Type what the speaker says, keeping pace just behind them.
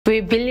We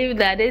believe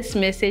that this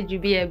message will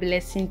be a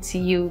blessing to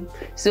you.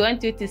 So we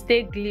want you to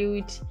stay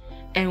glued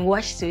and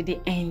watch to the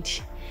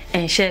end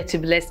and share to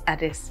bless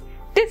others.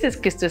 This is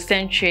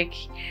Christocentric.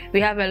 We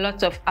have a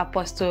lot of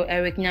Apostle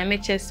Eric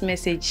Nyamekye's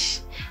message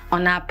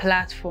on our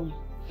platform.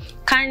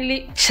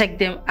 Kindly check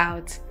them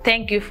out.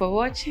 Thank you for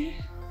watching.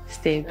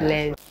 Stay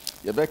blessed.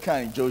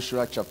 Yebeka in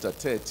Joshua chapter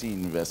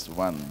 13 verse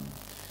 1.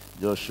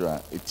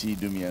 Joshua eti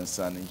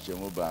dumiensa ni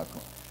chemo baako.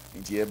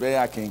 Nti yebe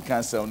ya ken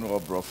cancel no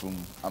obrofum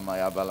ama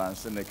ya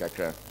balance ne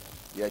kakra.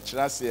 Ye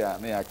kirase a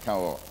na ya ka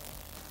wo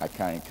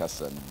akan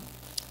kasa no.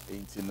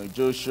 Nti no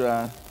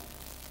Joshua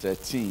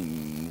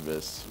 13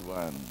 verse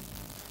 1.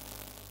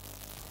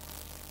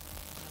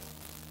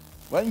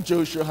 When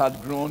Joshua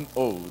had grown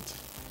old,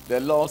 the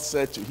Lord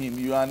said to him,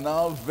 "You are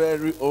now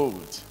very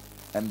old,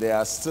 and there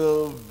are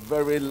still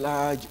very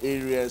large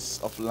areas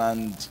of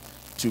land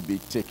to be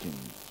taken."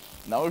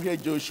 Now here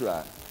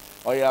Joshua,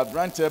 oya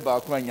brante ba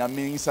kwa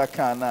nyame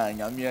nsaka na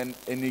nyame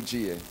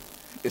energy.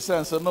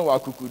 Esenso no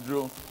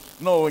wakukudro,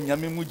 no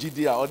nyame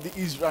mugidi a odi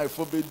Israel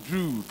for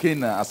bedru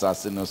Canaan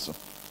asase no so.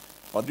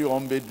 Odi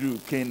on bedru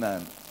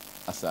Canaan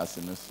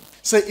asase no so.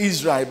 Say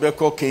Israel be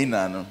ko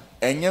Canaan no,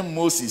 enye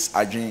Moses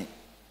adwen.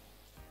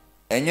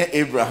 Enye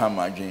Abraham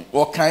adwen.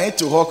 Wo kan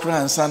to ho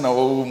kra ansa na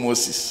wo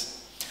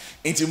Moses.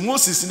 Inti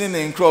Moses ne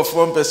ne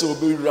nkrofo mpese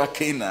obewura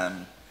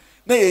Canaan.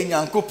 Na ye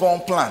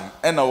Nyankopon plan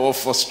e na wo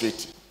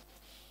frustrate.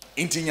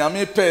 Inti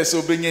nyame pese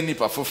obenye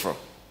nipa foforo.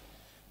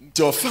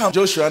 Inti ofa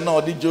Joshua na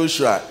odi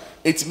Joshua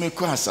etimi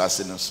ko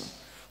asase no so.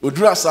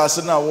 Oduru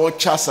asase na wo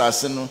cha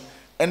asase no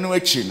eno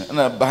achi no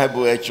na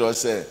Bible e cho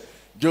say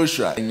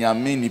Joshua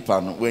nyame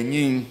nipa no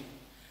wanyin.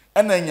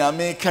 Ena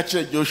nyame ka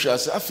kire Joshua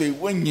say afei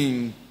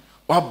wanyin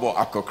wabo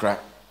akokra.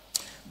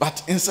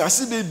 But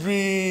insase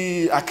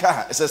bebre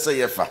aka esese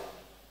yefa.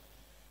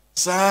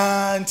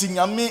 Sa nti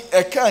nyame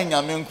eka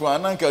nyame nko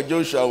ananka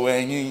Joshua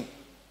wanyin.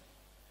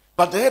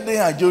 But the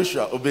day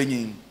Joshua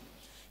obenyin.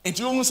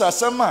 Nti wo musa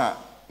sama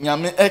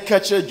nyame eka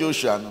kire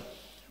Joshua no.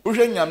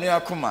 Uhwe nyame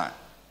akoma.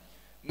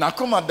 Na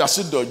akoma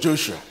daso do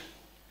Joshua.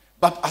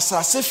 But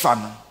asase fa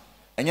no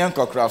enye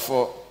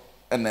nkokrafo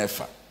ena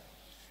efa.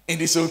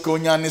 Ndi so ko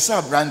nyane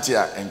sa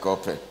brantia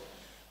enkope.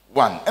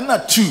 1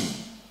 and 2.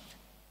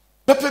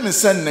 Pepe me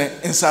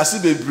senne insase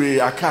bebre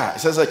aka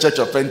says Church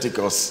of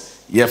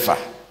Pentecost yefa.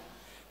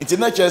 Nti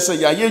na che say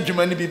ya ye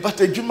adwuma ni bi but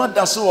adwuma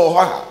daso wo ho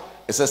a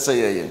esese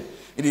ye.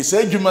 It is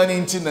a human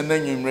inti na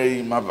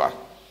nanyumre maba.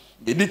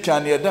 Ebi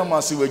kan ye dam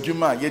ase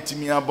wadwuma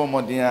yetimi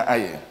abomoden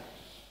aye.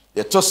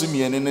 Ye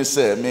tosumi ene ne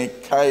se me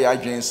kai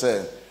adwen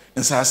se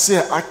nsase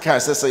aka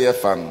sese ye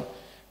fa no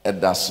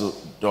edaso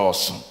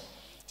doso.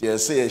 Ye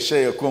se ye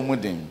hye ye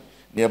komuden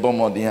ne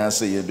abomoden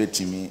ase ye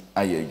betimi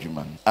aye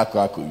adwuma.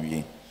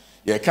 Akọ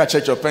ye ka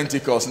Church of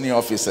Pentecost ni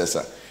officers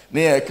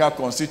ne ye ka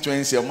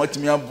constituency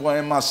amatimi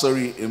aboan ma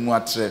sorry emu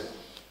atre.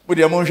 Mo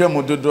de mo hwe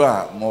mo dodo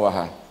a mo wa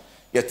ha.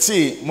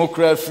 Yeti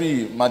mokra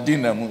free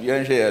Madina mu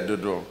yenhwe ya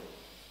dodo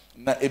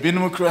na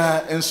ebinum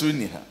kra enso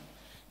ni ha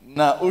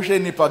na ohwe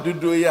nipa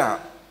dodo ya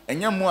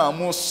enye mu a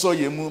mo so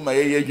ye mu ma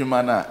ye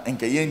adwuma na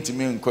enka ye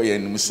ntimi nko ye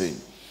nim sei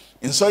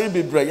nsori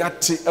bebre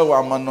yate ewa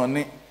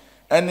amanone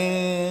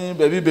ene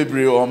baby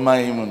bebre o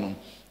man mu no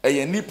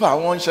eye nipa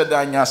won hyeda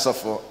anya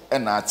asofo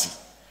na ati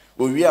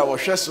owi a wo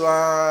hweso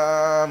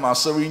a ma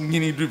sori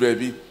nyini du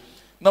baby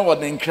na wo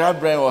den kra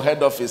brain or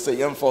head office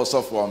ye mfa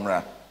osofo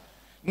omra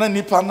na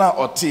nipa na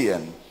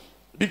otien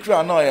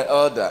bikra na ye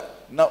elder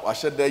na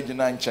waheda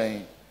agina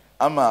nchen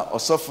ama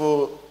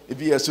osofo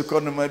ebi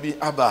yesukonoma bi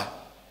aba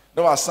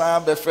na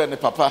wasan be frɛ ne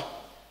papa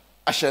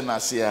ahye na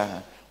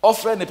asia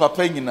ofrɛ ne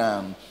papa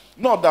nyina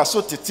na oda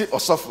so tete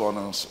osofo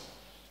no so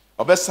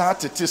obesa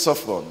tete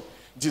sofo no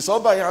di so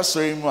ba ya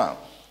asori mu a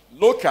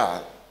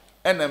local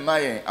ene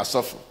mayen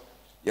asofo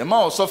ye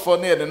ma osofo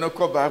na ye no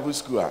ko Bible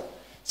school a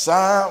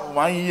sa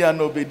 1 year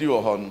na obedi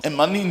wo ho no e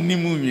ma ni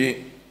nimu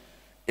wie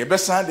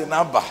Ebesa de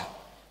naba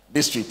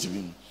district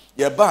bi.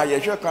 Ye ba ye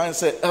hwe kan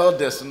say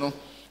elders no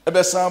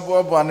ebesa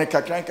boabo ne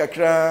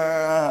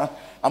kakra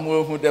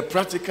amohu the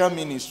practical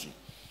ministry.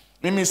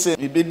 Mimi say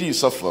me be di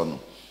sofo no.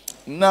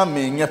 Na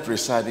me nya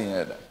presiding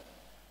elder.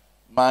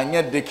 Ma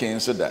nya deacon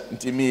so that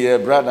nti me ye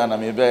brother na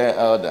me be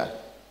elder.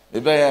 Me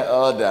be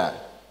elder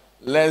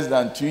less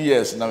than 2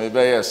 years na me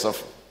be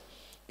sofo.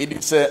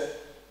 It say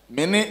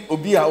many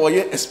obi a wo ye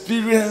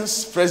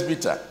experienced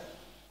presbyter.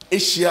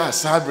 Eshia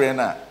sabre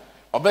na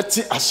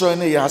obeti aso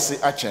ne yase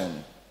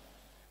achen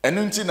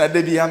enu nti na da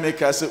bi ya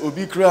meka se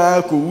obi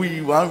kra ko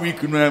wi 1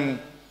 week no am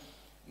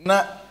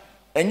na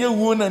enye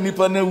wu na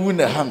nipa na wu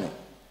na ha me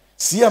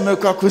si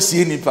ameka ko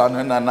si nipa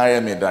no na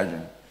ya me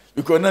dadwen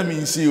because na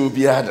mi si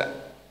obi ada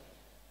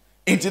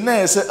nti na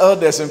yese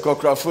elders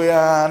nkokrafo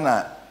ya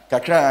na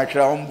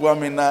kakra ombua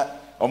me na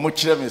omo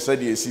kire me se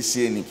de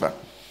esisi nipa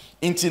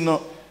nti no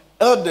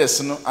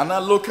elders no ana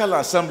local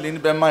assembly ni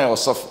be my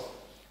osofo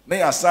na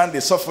ya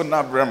Sunday sofo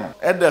na brema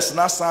elders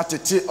na san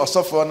tete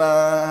osofo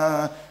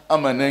na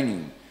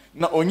amananyi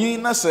na onyi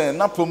na se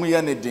na pomu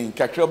ya ne din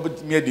kakra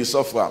me di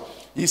sofo a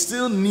he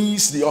still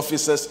needs the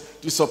officers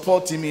to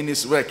support him in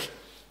his work.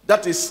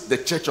 That is the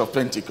Church of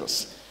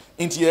Pentecost.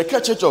 Into your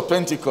Church of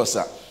Pentecost,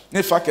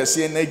 ne fa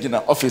kese na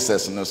gina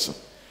officers no so.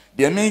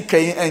 The main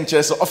kai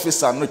enche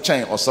officer no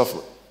chain or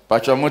suffer.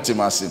 Patro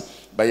motimasi,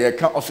 but ye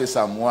can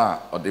officer moi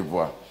or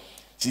devoir.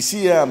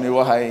 Sisi ya me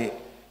wo hai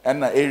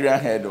na area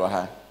head wa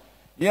ha.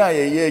 Ya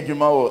ye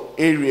adwuma wo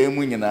area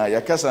mu nyina ya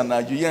kasa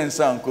na adwu ye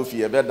nsa nkofi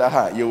ye beda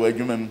ha ye wo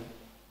adwuma mu.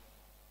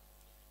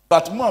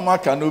 But mo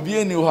amaka no bi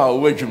eni ho ha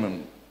wo adwuma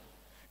mu.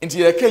 Nti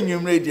ye ka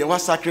nwumre de wa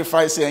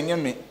sacrifice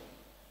enye me.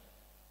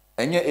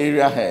 Enye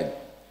area head.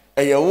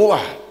 Eye wo a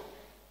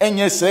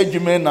enye sa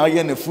adwuma na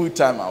ye ne full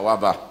time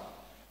awaba.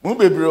 Mu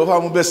bebre ho ha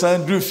mu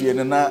besan drufie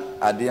ne na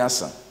ade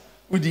asa.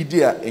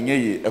 Udidi a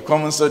enye ye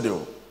ekom nso de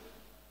o.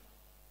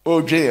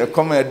 Odwe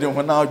ekom ede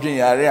ho na odwe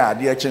yare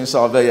ade a chen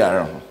so obe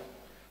yare ho.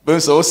 Ben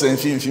so o sen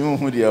fimfim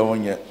hu de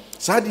wonye.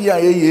 Sade a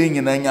ye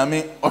nyina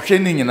nyame ohwe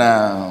ni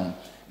nyina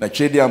na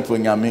twedi ampo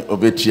nyame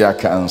obeti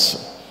aka nso.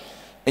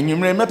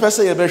 Enyumre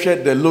mepese ye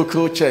behwe the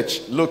local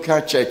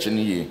church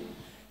ni ye.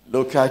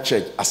 Local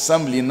church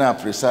assembly na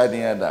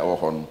presiding elder wo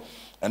ho no.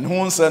 And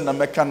who said na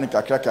mechanic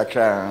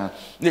kakra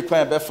ni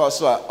kwan be fa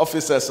so a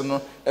officers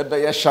no e be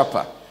ye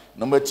sharper.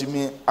 No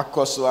matimi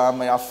akoso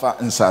ama yafa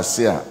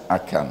nsase a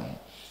aka no.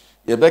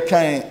 Ye be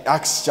kan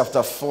Acts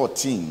chapter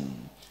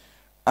 14.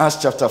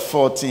 Acts chapter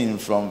 14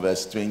 from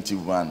verse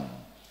 21.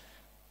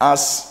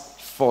 Acts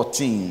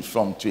 14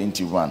 from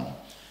 21.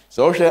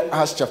 So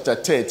Acts chapter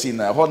 13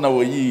 na ho na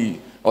wo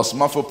yi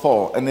Osmafo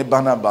Paul and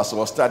Barnabas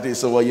was studying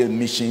so wo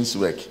missions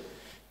work.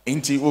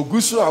 Inti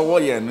ogusu a wo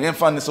ye no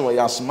emfa ne so wo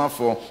ya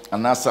Osmafo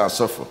anasa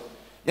asofo.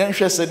 Yen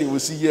hwe said we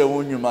see here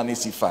won nwuma ne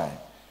sifai.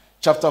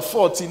 Chapter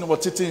 14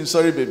 what it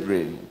sorry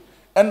bebre.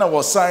 And na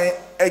was sign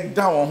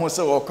egda won ho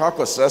se wo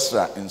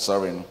kwakosresra in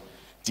sorry no.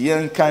 The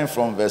end came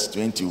from verse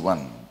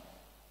 21.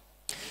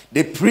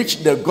 They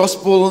preached the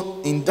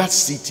gospel in that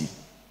city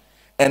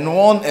and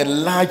won a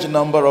large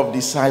number of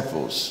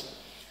disciples.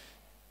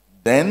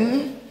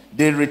 Then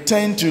they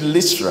returned to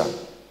Lystra,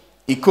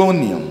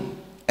 Iconium,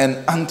 and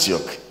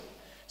Antioch,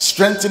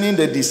 strengthening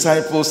the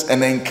disciples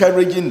and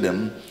encouraging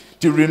them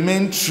to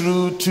remain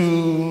true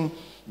to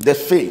the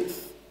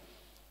faith.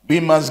 We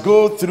must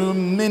go through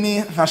many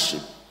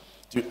hardships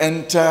to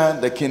enter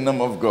the kingdom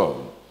of God.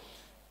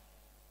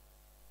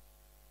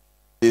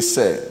 They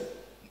said,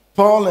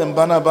 Paul and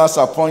Barnabas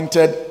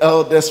appointed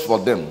elders for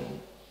them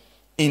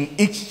in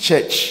each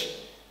church,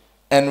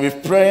 and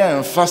with prayer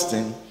and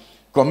fasting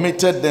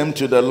committed them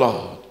to the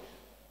Lord,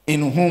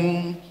 in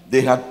whom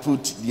they had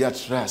put their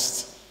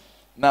trust.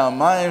 Now,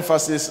 my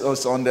emphasis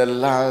is on the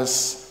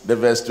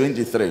verse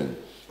 23.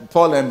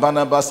 Paul and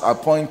Barnabas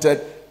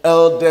appointed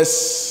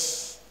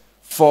elders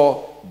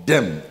for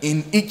them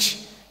in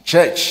each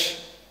church,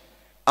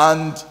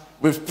 and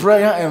with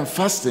prayer and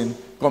fasting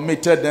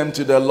committed them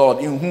to the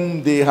Lord, in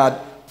whom they had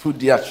put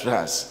their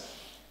trust.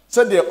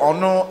 So they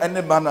honor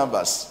any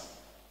Barnabas.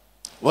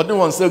 What they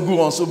want to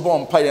go on so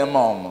born pay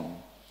mom.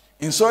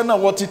 In so na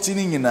what it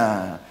in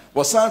na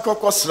was san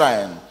kokos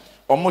shrine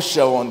almost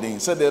share one thing.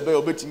 So they be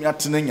obetimi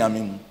atene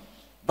nyame.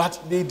 But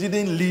they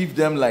didn't leave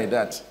them like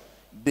that.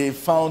 They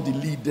found the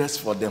leaders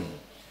for them.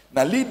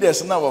 Now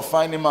leaders now will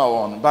find him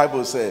out.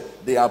 Bible say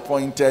they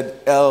appointed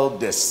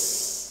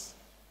elders.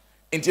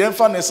 In the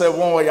infant say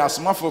one way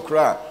asmafo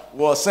kra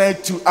was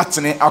sent to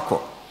atene akọ.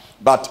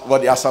 But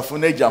what the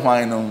asafune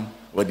jahwino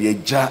what the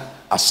eja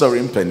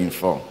asori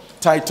mpanimfo.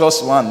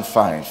 Titus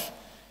 1:5.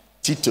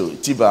 Tito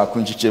tiba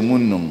kunchiche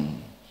munum.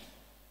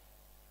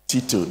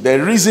 Tito, the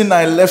reason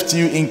I left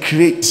you in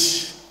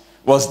Crete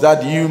was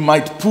that you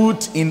might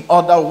put in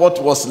order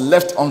what was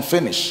left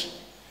unfinished.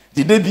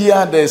 The day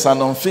there is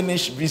an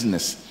unfinished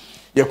business.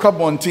 It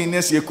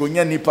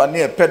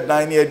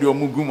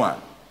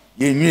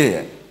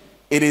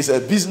is a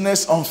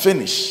business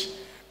unfinished.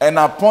 And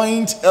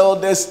appoint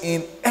elders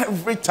in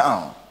every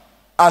town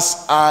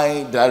as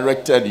I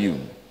directed you.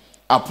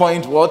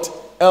 Appoint what?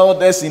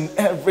 Elders in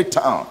every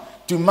town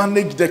to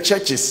manage the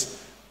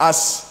churches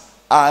as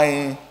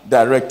I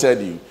directed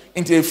you.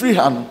 Into a free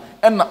hand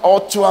and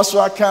all to us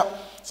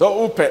so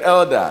open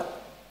elder.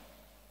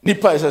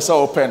 Nipa is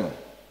so open.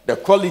 The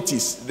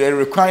qualities, the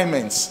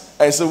requirements,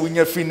 as a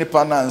winner free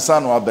nipa na and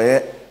son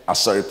wabe a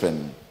sorry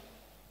pen.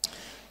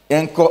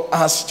 Enko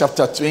Acts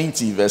chapter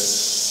 20, verse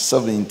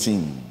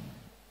 17.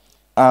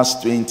 Acts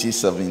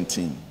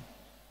 20:17.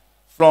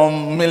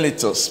 From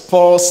Miletus,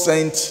 Paul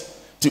sent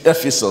to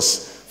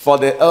Ephesus for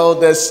the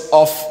elders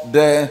of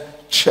the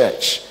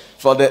church.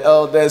 For the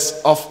elders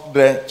of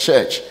the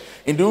church.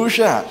 In the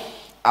Usha,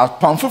 a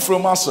pamphlet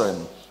from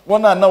Asorin.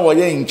 One I know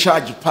in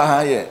charge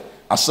paye.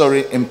 A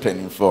sorry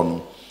impenning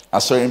for.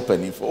 A sorry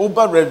impenning for.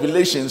 Oba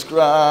Revelations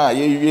cry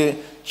ye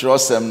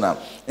trust them now.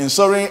 In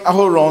sorry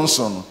aho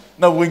ronson.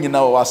 Now when you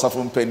know was a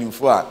from penning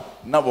for.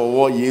 Now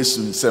war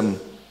yesu sem.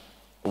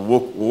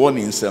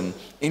 Warning them.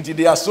 Indeed,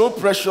 they are so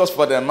precious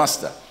for their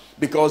master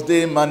because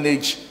they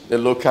manage the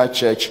local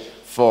church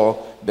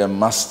for the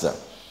master.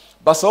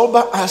 But so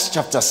over Acts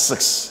chapter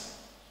 6,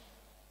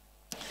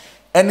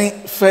 any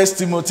 1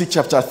 Timothy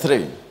chapter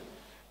 3,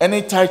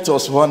 any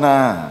Titus 1,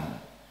 na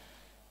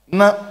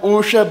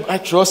Osha I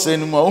trust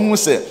anymore. Who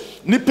say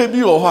nipa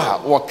bi wo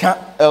ha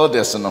waka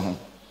elders no ho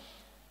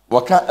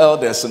waka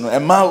elders no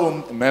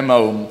emma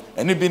mema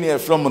eni bi ne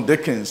from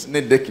deacons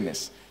ne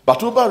deaconess.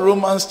 But over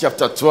Romans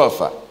chapter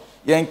 12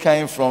 yen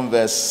came from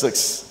verse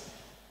 6.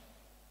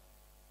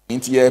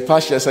 Inti ye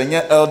pastors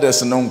anya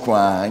elders no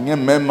nkwa anya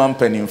mema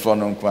mpanimfo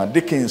no nkwa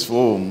deacons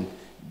for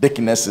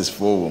deaconesses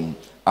for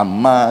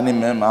amma ne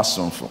mema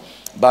asomfo.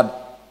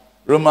 But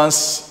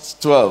Romans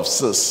 12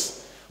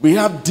 says we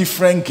have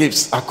different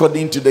gifts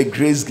according to the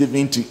grace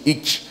given to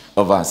each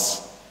of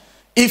us.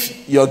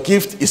 If your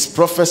gift is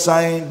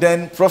prophesying,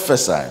 then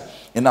prophesy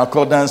in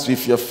accordance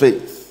with your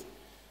faith.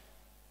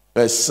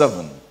 Verse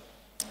 7.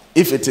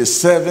 If it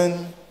is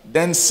serving,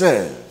 then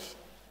serve.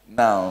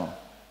 Now,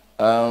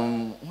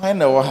 why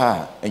no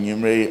ha and you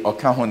may or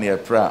come on your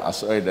prayer? I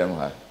saw them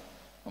ha.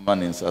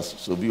 Man in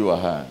so be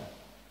ha.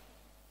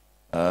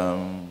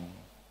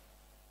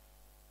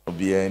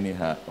 Obi any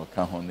ha or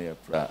come on your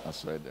prayer. I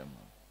saw them.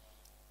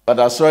 But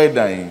I saw it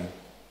dying.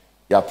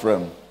 Ya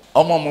pray.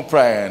 Omo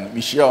prayer and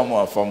Michelle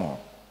omo afom.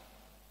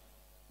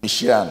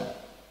 Michelle.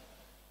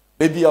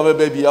 Baby our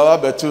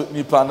betu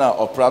nipa na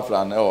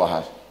opra na e wo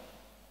ha.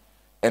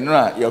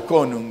 Enra ye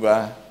ko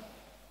nungwa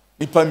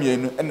nipa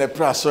mienu ene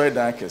pra sorry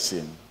dan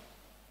kese.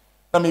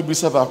 Na me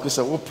bisa ba ko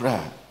se wo pra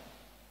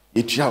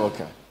ye tua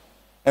woka.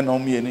 Ena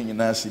omienu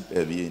nyina si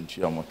baabi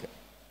entua moka.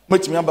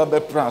 Motimi aba be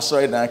pra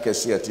sorry dan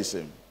kese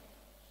atisem.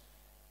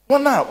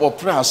 Wona wo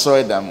pra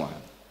sorry dan mo.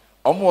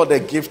 Omo the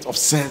gift of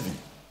serving.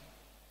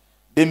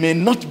 They may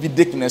not be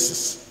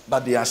deaconesses,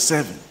 but they are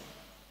serving.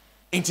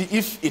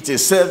 If it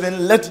is serving,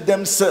 let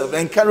them serve.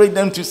 Encourage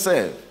them to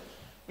serve.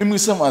 We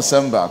must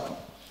some back.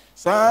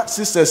 Sa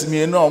sisters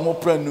me no omo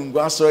pra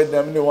nungwa so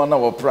dem ne wana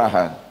wo pra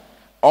ha.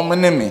 Omo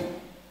ne me.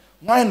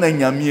 Why na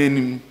nyame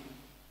anim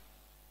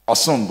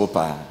osombo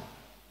pa.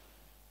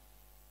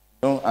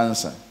 Don't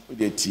answer. We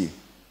dey tie.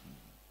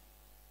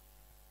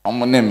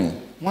 Omo ne me.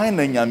 Why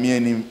na nyame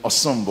anim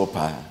osombo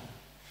pa.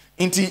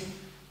 Inti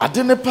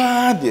ade ne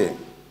pa de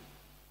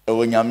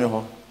ewo nyame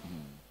ho.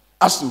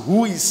 As to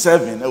who is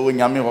serving ewo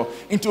nyame ho.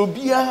 Inti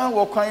obia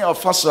wo kwan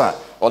afaso a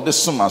ode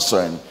soma so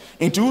en.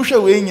 Into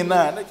usha we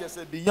nyina na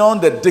just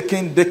beyond the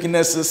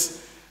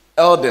deaconesses,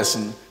 elders,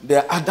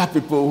 there are other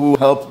people who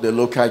help the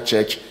local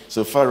church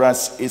so far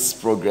as its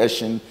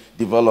progression,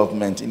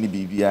 development in the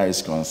BBI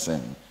is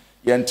concerned.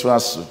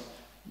 Yentuaso,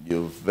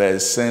 you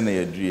verse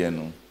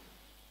no.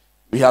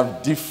 We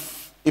have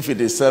if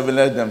it is serving,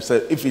 let them say,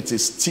 if it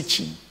is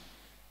teaching,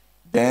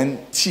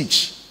 then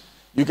teach.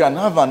 You can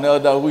have an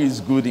elder who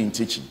is good in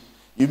teaching.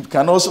 You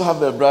can also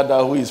have a brother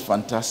who is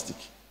fantastic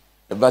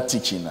about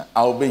teaching.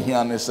 I'll be here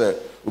and say,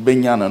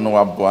 Ubenyana no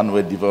aboa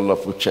we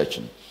develop a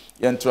church.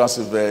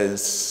 Yentuaso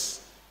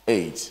verse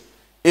 8.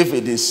 If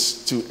it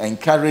is to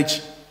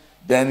encourage,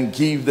 then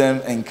give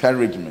them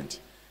encouragement.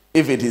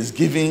 If it is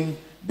giving,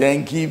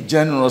 then give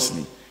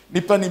generously.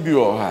 Nipa ni bi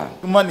o ha.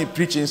 Money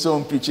preaching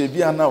so preach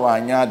bi ana wa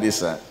anya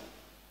this.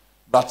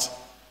 But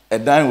a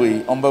dime way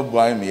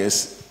ombebuai me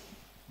yes.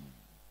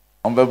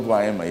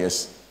 Ombebuai me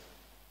yes.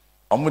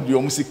 Omudi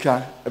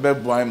omusika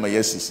ebebuai me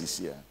yes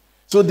sisia.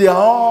 So they are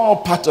all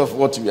part of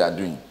what we are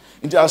doing.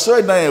 Nti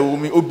asori dan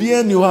ewumi obi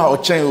ani ho a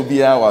ochen obi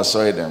a wa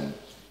asori dem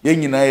ye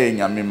nyina ye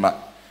nyame ma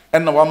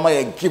ena wa ma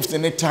ye gifts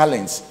and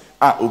talents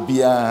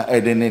obi a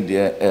ede ne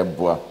de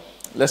eboa.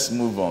 Let's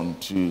move on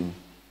to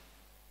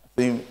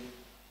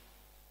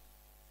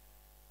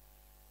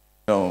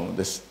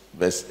this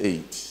verse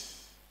 8.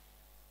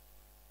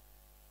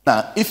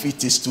 Now if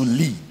it is to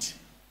lead,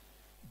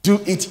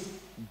 do it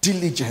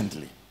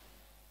diligently.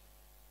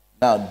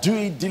 Now do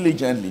it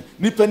diligently.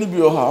 Nipa ni bi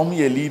o ha omo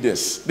ye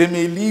leaders. They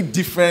may lead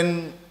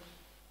different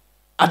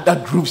other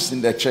groups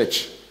in the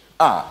church.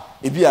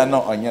 Ebi are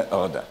not on your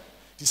elder.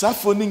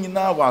 Tisafo ni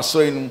nyina wa so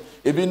enu,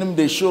 ebi nim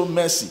they show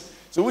mercy.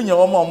 So when you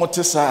omo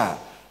tesa,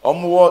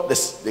 omo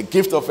the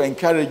gift of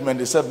encouragement,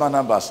 they say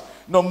Barnabas,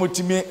 no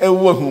mutimi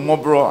ewo hu mo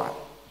bro.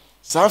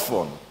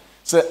 Safo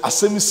say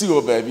asem si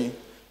o baby,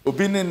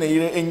 obi ne ne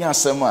yire enya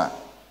asem a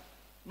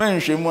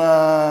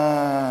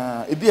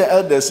menhwemu ebi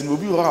elders and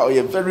obi who are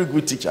a very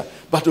good teacher,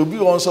 but obi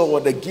also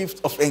with the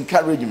gift of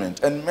encouragement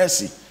and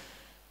mercy.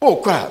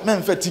 Kwa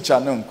menfa teacher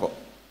no nko.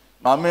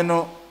 Mame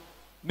no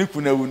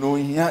nikunawu no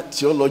hia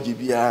theology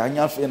bia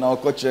anya fe na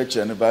okọ church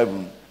and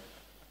Bible.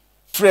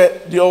 Fre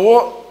the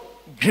owo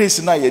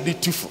grace na ye di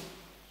tufo.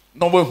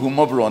 No we hu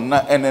mobro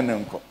na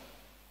enene nko.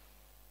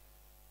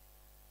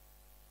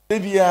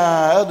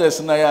 Bia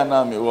elders na ya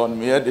na me won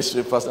me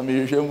district pastor me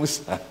hwehwemu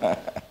sa.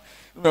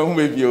 Me hu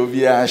be bia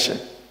obi a hye.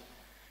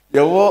 Ye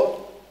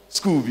wo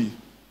school bi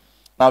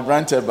na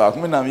branch back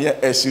me na me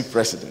SU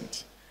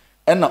president.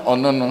 And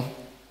ono no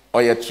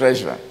or your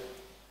treasurer.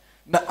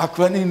 Na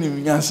akwani ni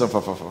nyansa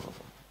papa.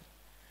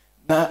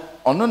 Na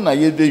ono na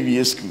ye be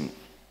wie school.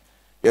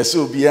 Yes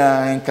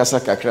obia nkasa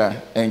kakra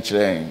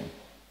enkyerɛ.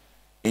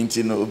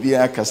 Inti no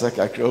obia kasa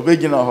kakra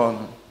obegina ho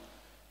no.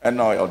 And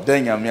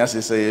odanya me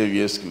asese ye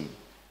wie school.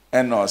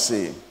 And no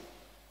say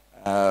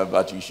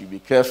but you should be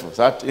careful.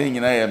 That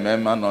nyina ye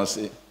member no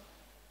say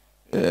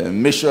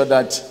make sure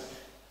that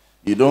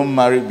you don't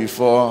marry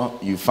before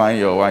you find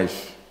your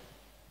wife.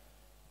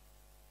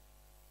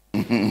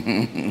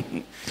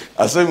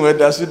 I said, where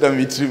does it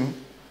me too?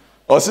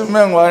 Or some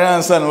men were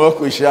answering work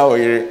with shower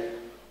here.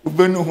 We've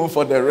been home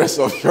for the rest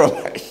of your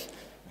life.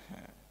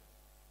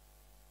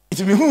 It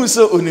be who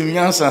so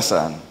unimiansa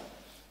san.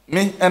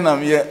 Me and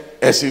I'm here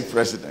as a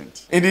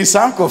president. In the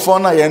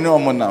Sankofona, you know,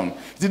 Monam.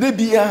 Did they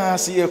be a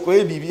see a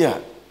quay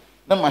bibia?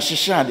 Na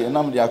mashishadi, and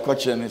I'm the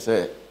coach and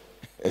say,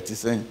 it is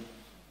saying,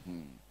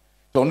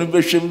 don't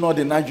be shame not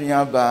the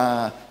Nigeria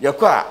ba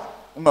Yakwa,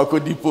 Mako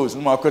depose,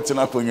 Mako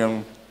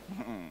Tinaponium.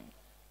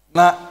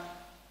 Na,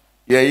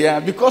 yeah,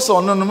 because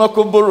on no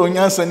Mako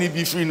Boronians and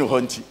be free no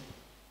hunting.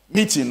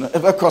 Meeting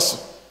ever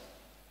cost.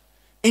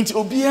 Into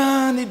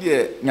Obiani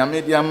de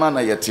Nyamedia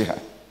mana yetiha.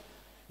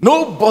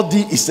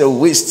 Nobody is a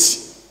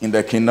waste in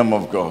the kingdom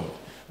of God.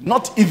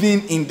 Not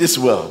even in this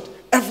world.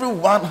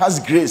 Everyone has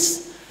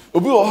grace.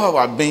 Obi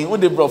oha been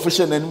with the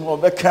profession anymore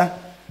beka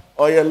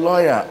or a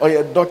lawyer or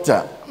a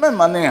doctor. Me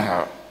mane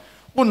ha.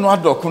 Unu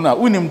adokuna,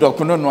 unim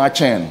dokuno no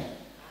achen.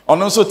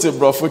 Ono so te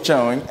brofo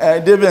chen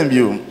deben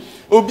biu.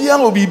 Obi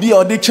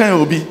or the chen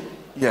obi.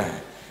 Yeah.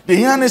 The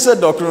yan is a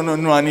dokuno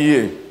no ani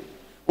ye.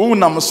 We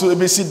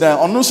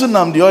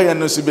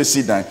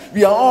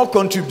are all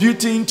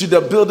contributing to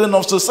the building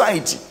of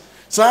society.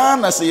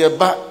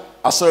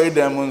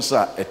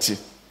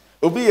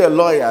 Be a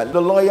lawyer.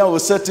 The lawyer will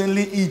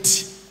certainly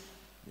eat.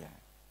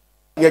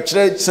 Your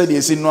church said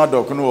you see no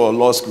or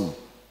law school.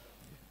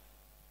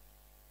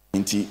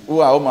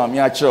 You are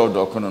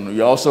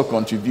also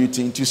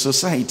contributing to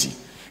society.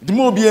 The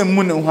more be a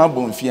moon and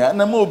habonfia,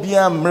 and the more be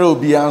a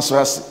mero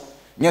answer.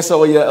 Yes,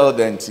 our year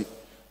elder.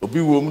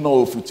 Obi woman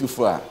no futu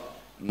far.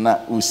 Na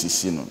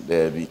usisi no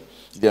there be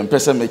the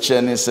person me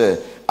chene say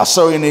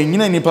asori na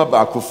nyina nipa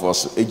ba akofo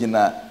so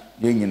egina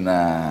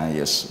yenyina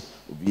yeso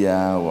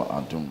obia wo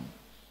adom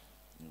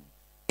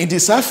in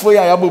this afo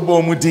ya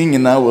yabobo mu din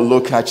nyina wo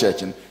local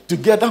church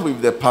together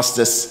with the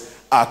pastors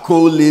are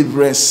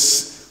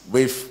co-laborers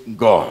with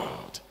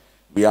God.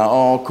 We are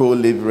all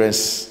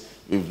co-laborers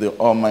with the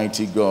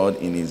Almighty God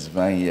in his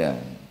vineyard.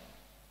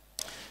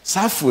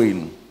 Safo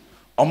no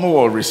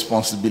omo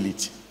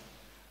responsibility.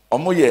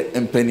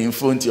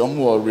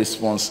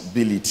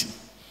 Responsibility.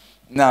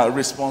 Now,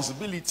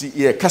 responsibility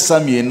here,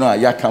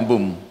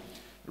 yakambum.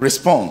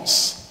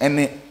 Response,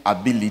 any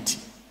ability.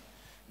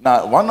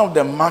 Now, one of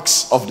the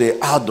marks of the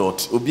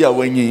adult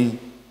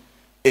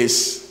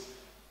is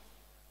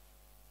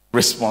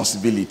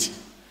responsibility.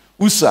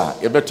 Usa,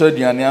 you better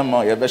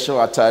dianyama, you better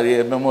atari,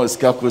 you better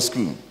skapo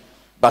school.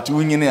 But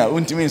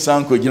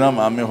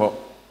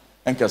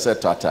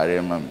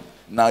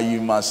now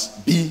you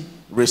must be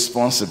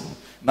responsible.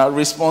 Now,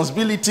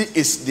 responsibility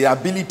is the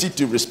ability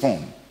to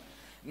respond.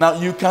 Now,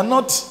 you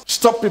cannot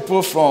stop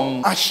people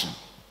from action.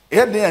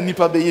 Here they are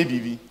nipa beye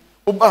bibi.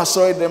 Oba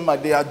sorry them,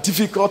 they are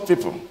difficult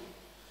people.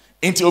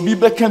 Into obi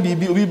beka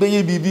bibi, obi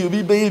beye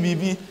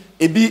bibi,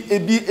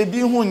 ebi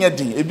hu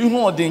nyadin, ebi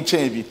hu odin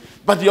chen.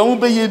 But you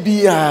beye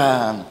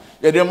biya,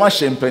 you dey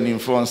mash penny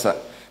force.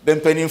 Then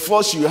penny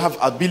force you have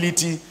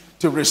ability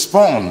to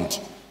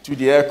respond to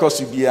the echoes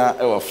to be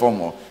our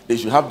former. They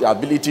should have the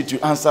ability to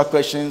answer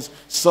questions,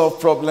 solve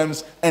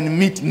problems, and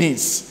meet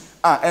needs.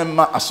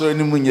 Emma asori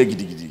ni munye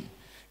gidigidi.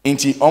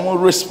 Inti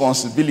omo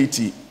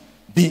responsibility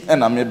be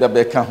and ameba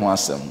beka ho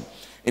asem.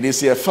 It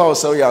is a foul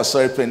so ya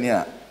asori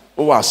penia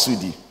o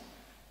asudi.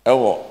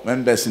 Ewo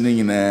members ni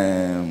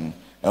nyina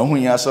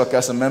ehun ya so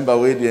kasa member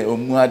we de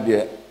omu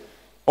ade.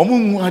 Omu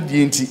mu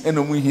ade nti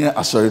enomu hia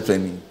asori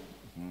pani.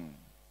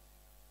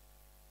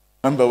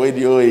 Member we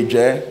de o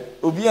eje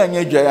obi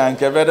anye dwa ya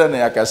nke beda na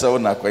yakasa wo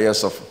na koye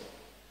sofo.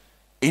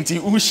 Inti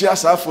ushia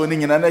safo ni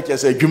nyina na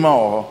kese adwuma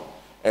ho.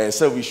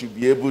 So we should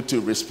be able to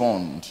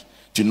respond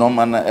to no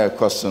manner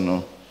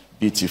question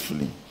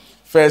beautifully.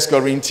 1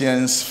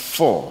 Corinthians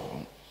 4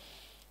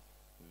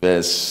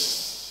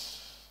 verse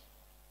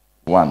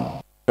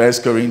 1. 1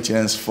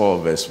 Corinthians 4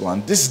 verse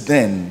 1. This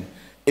then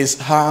is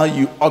how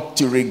you ought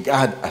to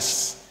regard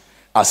us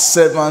as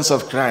servants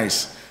of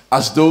Christ,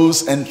 as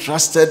those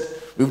entrusted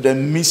with the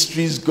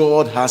mysteries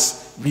God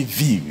has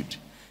revealed.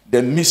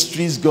 The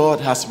mysteries God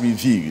has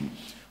revealed.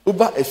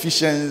 Over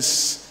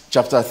Ephesians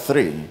chapter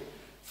 3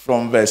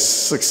 from verse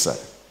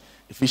 6.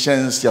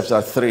 Ephesians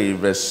chapter 3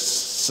 verse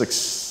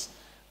 6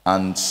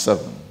 and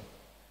 7.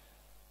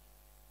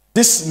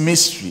 This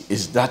mystery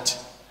is that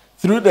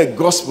through the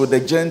gospel the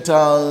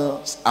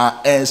Gentiles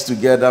are heirs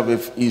together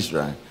with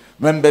Israel,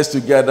 members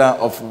together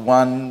of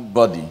one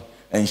body,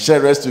 and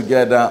sharers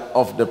together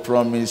of the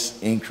promise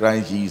in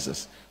Christ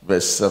Jesus.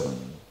 Verse 7.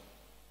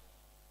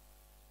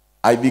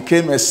 I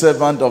became a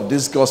servant of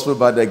this gospel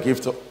by the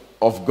gift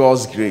of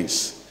God's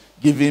grace,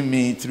 given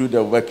me through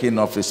the working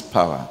of his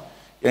power.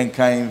 And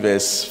kind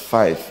verse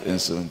 5 and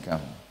so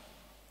on.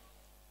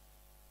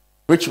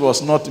 Which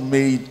was not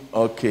made,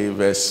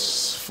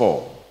 verse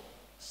 4.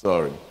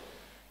 Sorry.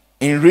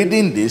 In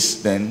reading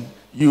this, then,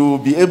 you will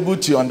be able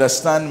to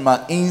understand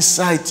my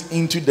insight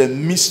into the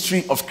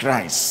mystery of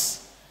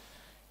Christ.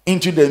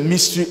 Into the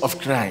mystery of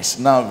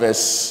Christ. Now,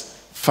 verse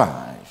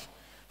 5.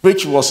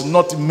 which was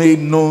not made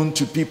known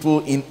to people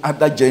in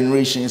other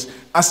generations,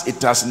 as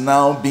it has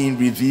now been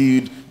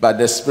revealed by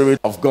the Spirit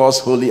of God's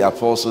holy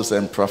apostles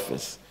and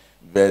prophets.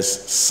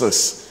 Verse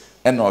 6.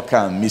 And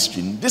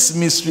mystery. This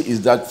mystery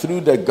is that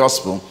through the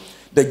gospel,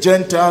 the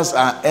Gentiles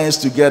are heirs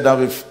together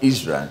with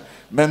Israel,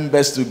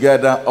 members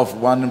together of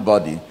one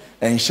body,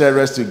 and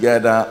sharers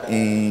together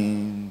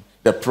in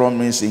the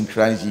promise in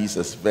Christ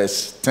Jesus.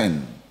 Verse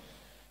 10.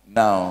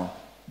 Now,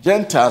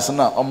 Gentiles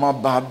na oma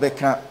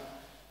babeka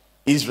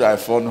Israel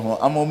for no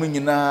amomu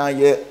nyina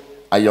ye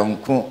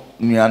ayonko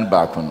nuan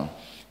baako no.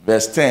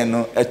 Verse 10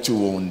 no etu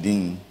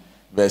wondin.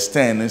 Verse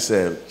 10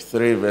 says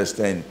 3 verse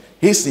 10.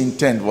 His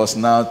intent was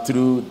now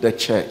through the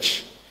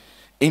church.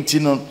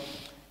 Intino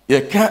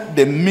yeka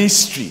the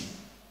mystery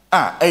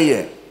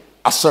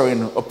sorry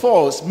no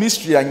Paul's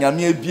mystery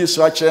anyame bie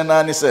so akere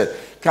na ne said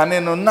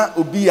kane no na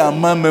obi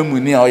amama mu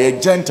ni a oye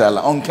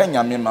Gentile onka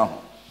nyame ma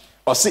ho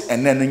o se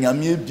ene no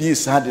nyame bie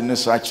sa de ne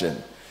so akere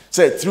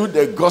say through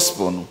the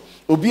gospel no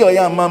obi oye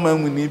amama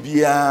mu ni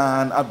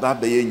bia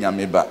ababa ye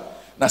nyame ba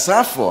na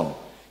safo no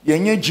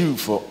yenye Jew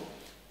for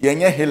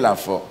yenye Hela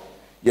for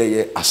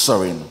ye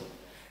sorry no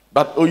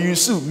but o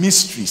use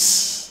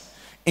mysteries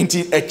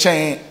inti a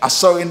chain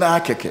sorry na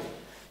keke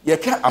ye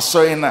ka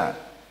sorry na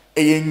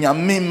e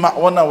nyame ma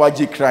wona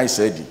waji Christ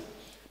edi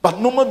but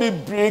no more be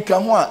break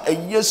ho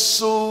a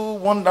so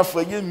wonderful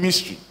a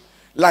mystery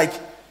like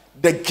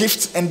the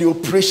gifts and the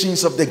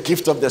operations of the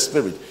gift of the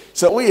Spirit.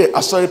 So we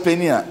sorry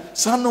penny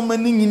sa no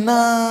mani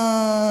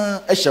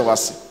nyina e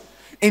hyewase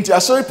inti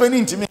sorry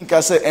penny inti me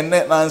nka say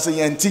enne na nse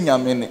ye nti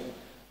nyame ne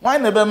why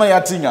na be ma ya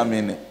ti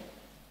nyame ne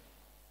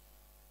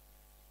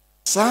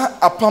sa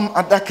apam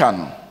adaka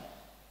no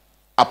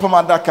apam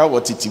adaka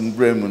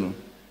wotitimbra mu no.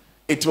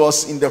 It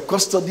was in the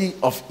custody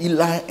of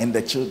Eli and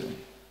the children.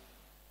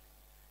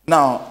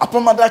 Now,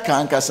 apam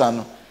adaka ankasa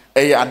no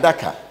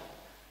adaka.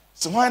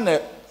 So when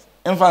the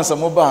infants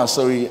mobile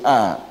sorry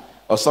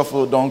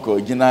osofo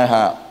donko gina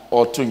ha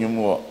oto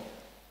nwum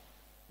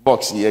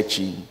box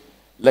yechi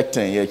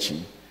lectern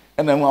yechi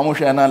and then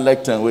amohwe na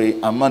lectern we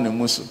amane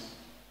muso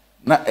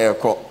na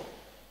eko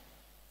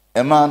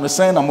ema no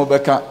sen na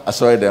mobeka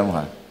asori dem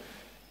ha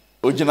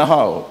ogina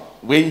ha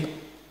we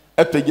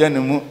epegya ne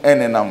mu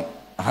enenam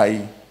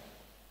hai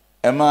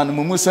ema no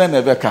mumu sen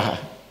na beka ha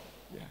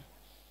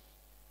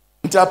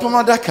nti apam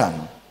adaka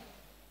no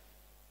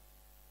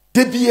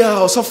de bia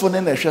osofo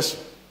ne na hweso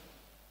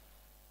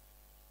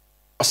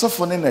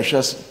osofo ne na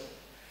hweso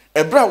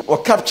ebra o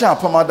capture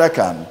apam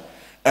adaka no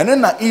ene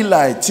na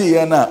Eli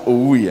tie na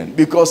owuye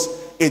because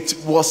it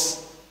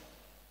was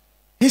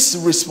his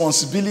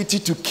responsibility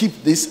to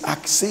keep this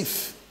ark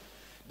safe.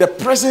 The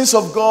presence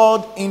of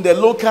God in the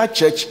local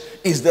church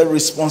is the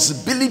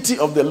responsibility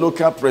of the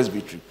local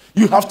presbytery.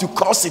 You have to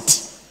cause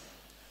it.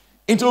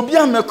 Into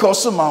obia me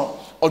kosoma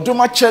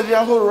odoma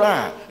cheria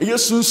hora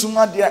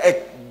yesunsuma dia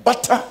e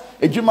bata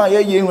ejuma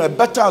ye ye hu e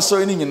bata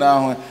asori ni nyina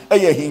ho e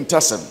ye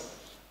hintasem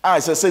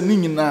say ni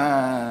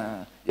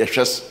nyina ye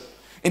hwes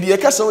indi ye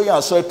kasa wo ya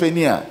asori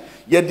pani a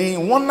ye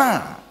din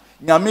wona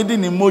nyame di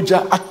ni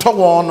moja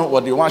atowo no wo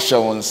de wa hye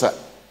won sa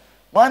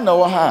wan na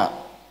wo ha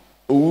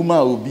owuma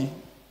obi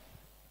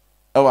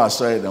e wa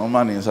asori de wo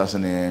ma ni nsa se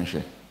ne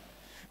yenhwe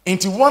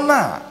inti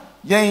wona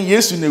yen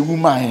Yesu na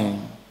ewuma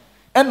hen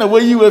and the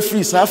way you were free,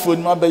 Safo,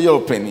 my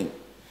baby, penny.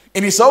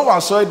 And it's all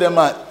so them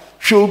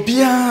should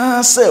be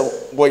say,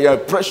 boy, your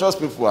precious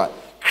people,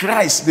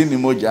 Christ didn't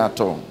emoji at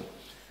all.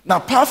 Now,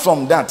 apart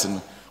from that,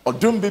 or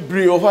don't be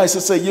brave, or I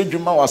say, you do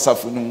my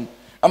safunu,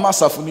 I'm a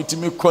safunu to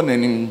me,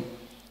 conin,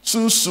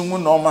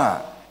 soon,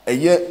 normal, a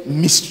year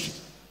mystery.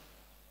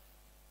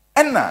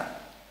 And now,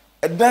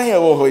 a day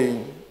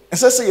away, and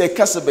say, a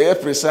castle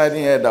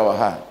presiding at our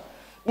heart.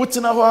 What's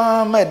in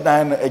our mad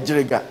dine a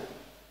jeriga?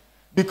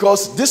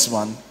 Because this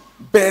one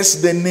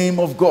bears the name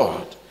of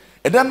God.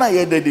 And then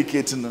I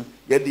dedicating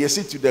yet they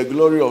see to the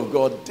glory of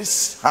God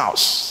this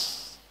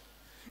house.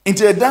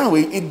 Into a that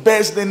way, it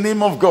bears the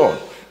name of God.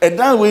 And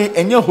that way,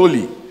 and you're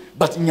holy,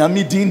 but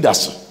nyami din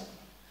daso.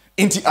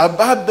 Into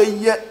about the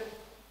yet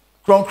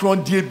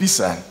kron dear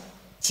bisa.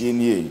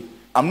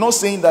 I'm not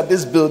saying that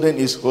this building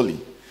is holy.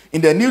 In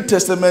the New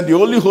Testament, the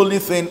only holy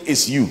thing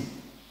is you.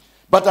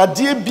 But a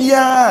dear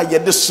bia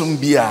yet the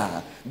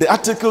sumbia, the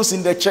articles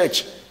in the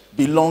church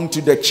belong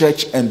to the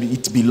church and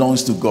it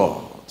belongs to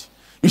God.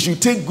 You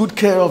should take good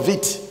care of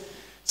it.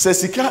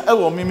 Sesika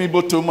ewo mimi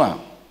botoma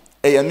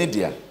eya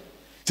media.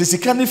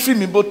 Sesika ni free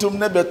mi botom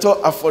na beto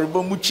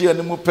aforibo muchi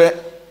ene mu pe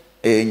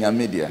eya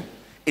media.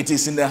 It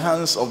is in the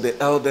hands of the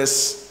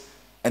elders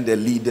and the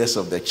leaders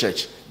of the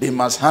church. They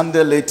must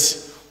handle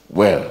it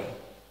well.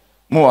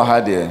 Mo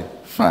ha there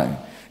fine.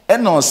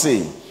 And no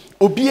say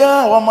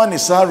obia woman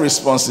is our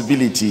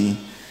responsibility.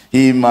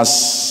 He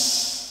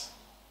must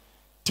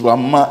to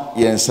ama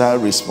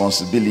yensa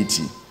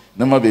responsibility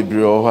na ma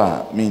bebre o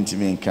ha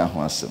mentimi nka ho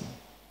asem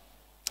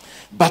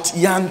but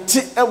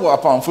yante ewo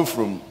apamfo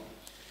from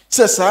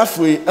se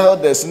safwe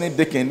elders ne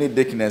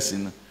deaconess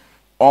no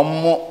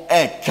omo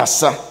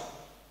kasa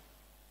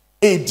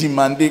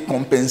demand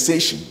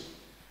compensation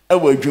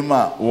ewo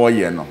adwuma wo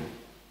ye no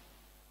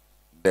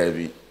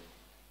David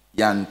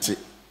yante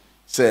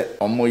say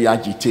omo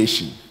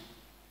agitation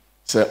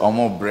say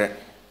omo bre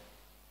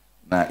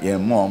na ye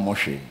mo omo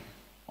hwe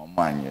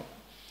omo anye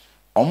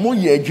omo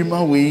ye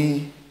adwuma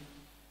we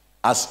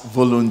as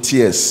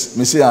volunteers.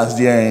 Me say as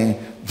the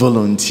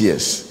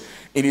volunteers.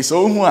 It is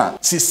all who are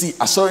sisi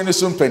asori ne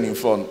so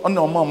mpanimfo on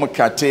no omo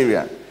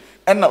criteria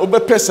and na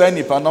obepesa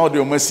nipa na ode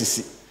omo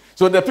sisi.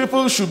 So the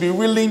people should be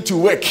willing to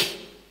work.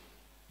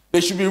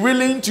 They should be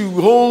willing to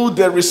hold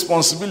their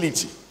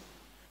responsibility.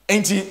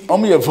 Enti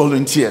omo ye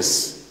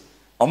volunteers.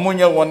 Omo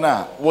nya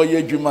wona wo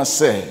ye adwuma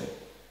say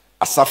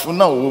asafo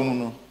na wo mu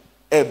no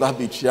e ba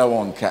betua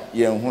wonka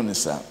ye hu ne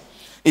sa.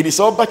 It is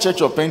all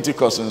Church of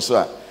Pentecost and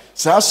so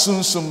sa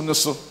sunsum no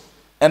so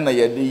and na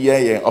ye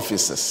de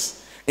officers.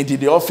 And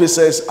the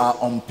officers are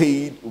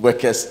unpaid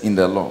workers in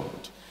the Lord.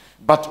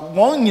 But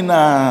one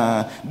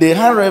they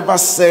however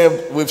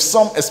served with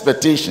some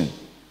expectation.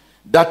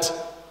 That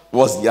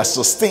was their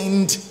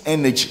sustained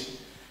energy.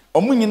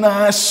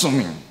 Omunyina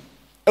swimming.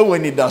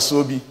 Eweni da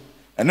so bi.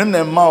 Eno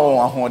na ma won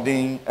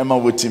ahoden ema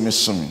wotimi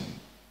swimming.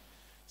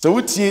 So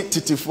wutie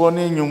titifo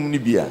na nyum ni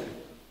bia.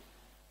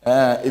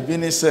 Ebi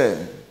ni say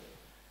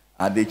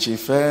adechi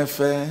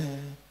fefe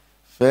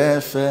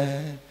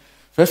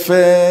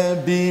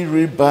bi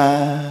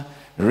riba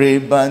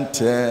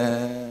ribante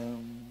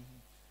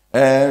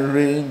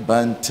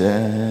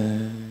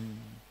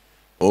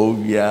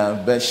oya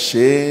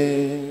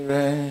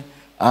beshere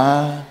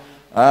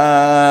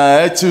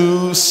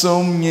tu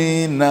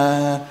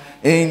somnyina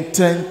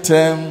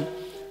intentem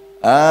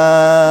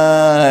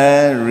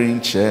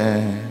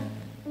rinche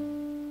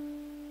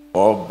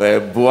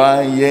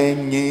obebwa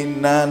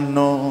yenyina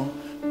no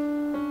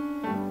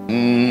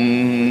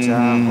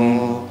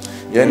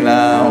Yena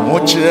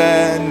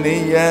hochre ni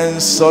yen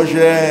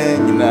soje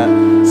nyina.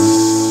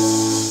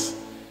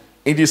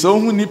 It is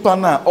only nipa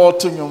na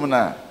auto nyom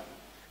na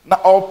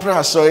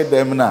opra so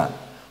dem na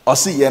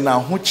osi yena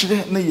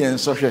hochre ni yen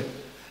soje.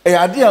 E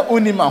ade a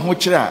oni ma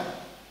hochre a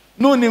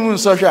no oni mu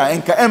soje a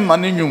enka emma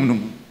ne nyom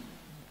num.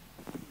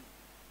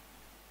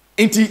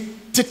 Enti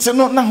tete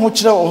no na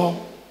hochre wo ho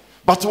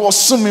but wo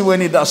sumi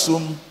weni da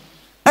som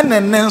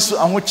enen nso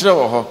ahochre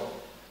wo ho.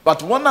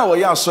 But one hour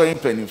you are sorry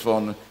penny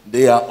for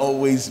they are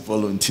always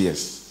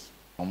volunteers.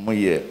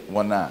 Omoye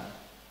one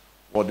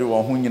or do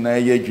one who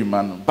ye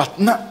juman, but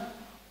not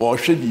or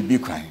should be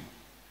crying.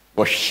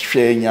 Was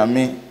share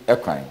nyame a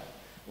crying.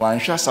 One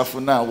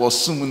shasafuna was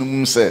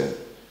soon said,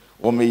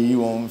 or may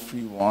you on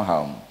free one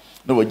harm.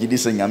 No, what did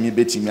this and yammy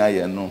betty me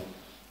I no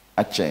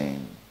a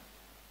chain.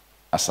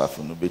 A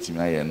safunu betty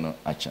me I no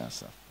a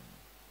chance.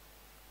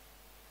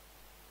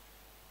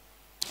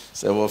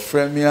 So, well,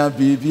 friend me a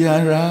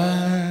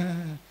bibiara.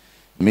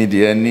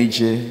 Media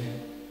nije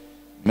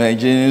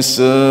Majin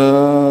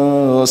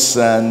so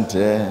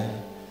sante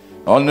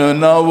Onu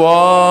na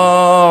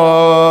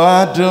wo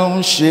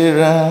adum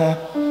shira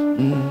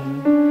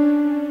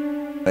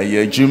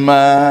Ayejuma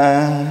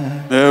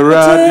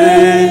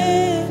Erade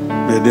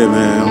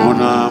Bedeme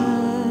honam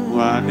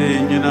Wade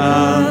nyina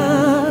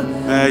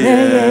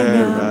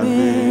Ayerabe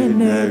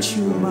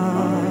nechuma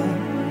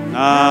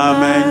Na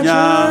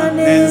menya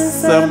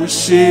nsam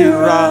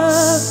shira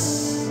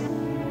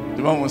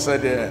The mom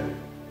said there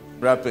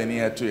Rapping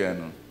here to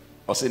you,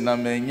 or say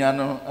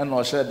Namenyano, and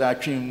or shed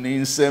that cream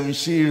in some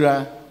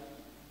shira,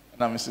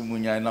 and I'm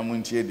Simunya and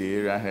Namuntia de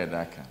era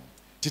headaka.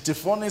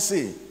 Titifone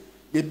say,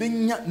 ye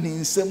been yat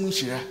in some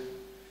shira.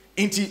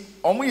 Inti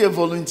only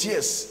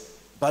volunteers,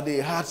 but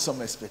they had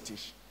some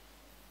expectation.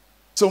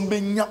 Some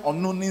being yat or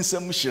no in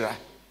some shira.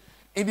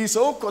 It is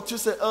all got to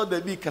say, oh,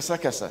 they be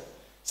casacasa.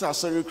 So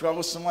sorry,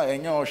 crowd, some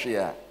and your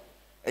share.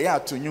 A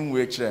yard to new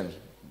way trend.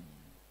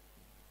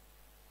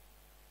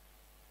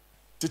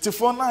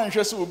 Titifo na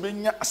nhwe so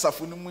obenya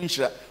asafo no mu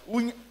nhira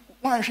wan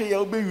hwe ya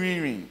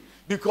obewirin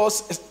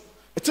because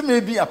it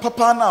may be a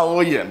papa na wo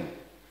ye no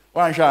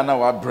wan hwe na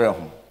wa bre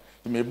ho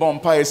me bon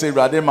pa ye se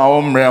urade ma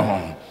wo mre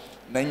ho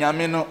na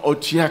nyame no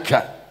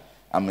otuaka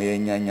ama ye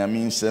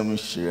nyame nsam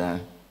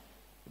hira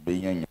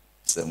obenya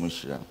nsam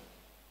hira.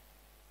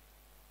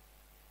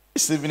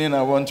 This evening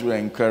I want to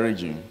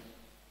encourage you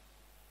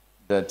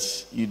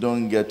that you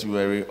don't get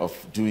weary of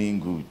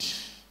doing good.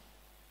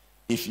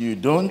 If you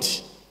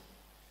don't,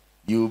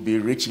 you will be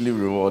richly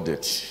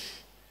rewarded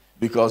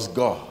because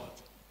God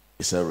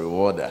is a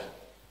rewarder.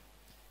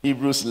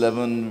 Hebrews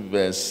 11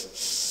 verse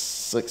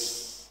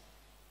 6.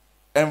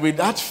 And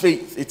without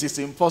faith, it is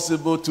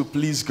impossible to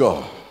please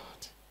God.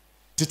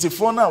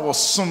 Titifona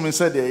was summing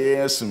said the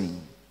yes me.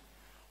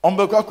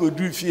 Ombeka could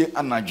do fear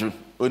anaju.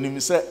 Onim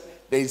said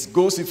there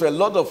goes with a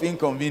lot of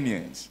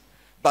inconvenience.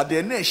 But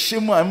the next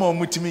shame I'm on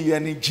mutimi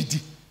yani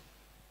jidi.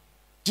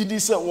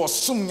 Jidi said was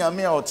sum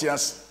nyame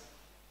otias.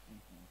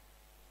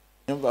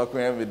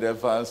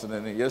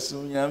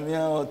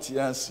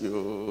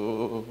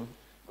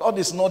 God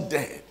is not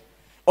dead.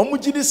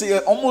 Let's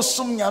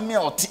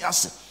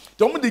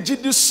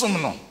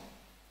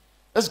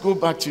go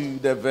back to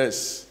the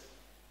verse.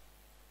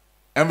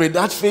 And with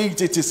that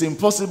faith, it is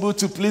impossible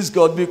to please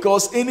God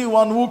because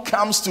anyone who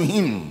comes to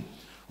him,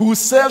 who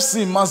serves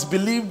him, must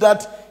believe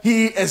that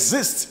he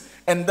exists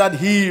and that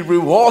he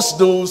rewards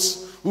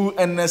those who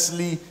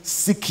earnestly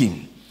seek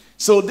him.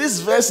 So this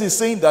verse is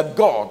saying that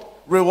God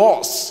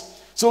rewards.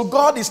 So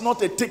God is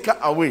not a taker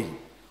away.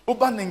 On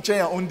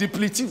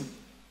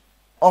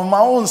my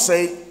own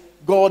say,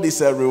 God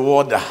is a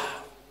rewarder.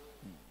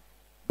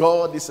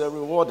 God is a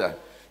rewarder.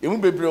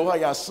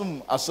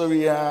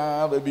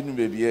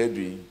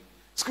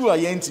 School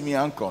ayenti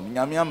ankon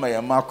nyame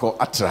amaye mako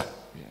atra.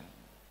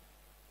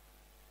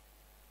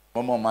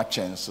 Momo ma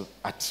chenso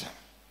atra.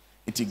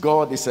 Iti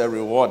God is a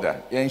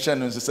rewarder. Yensha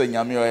no say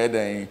nyame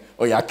oyeden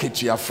oya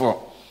ketuafo.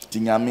 Ti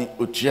nyame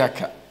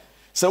otuaka.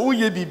 So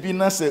uye bibi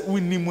na se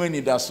unimu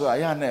ani da so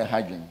aya na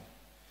ehadwen.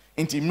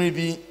 Inti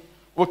maybe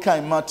what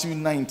kind Matthew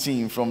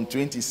 19 from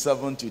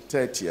 27 to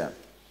 30.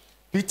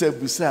 Peter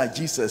busa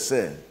Jesus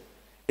said,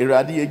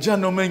 Eradi eja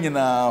no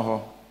nyina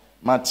ho.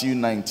 Matthew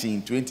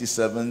 19,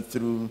 27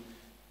 through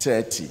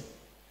 30.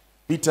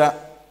 Peter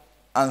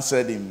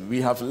answered him,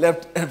 we have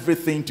left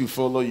everything to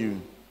follow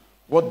you.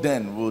 What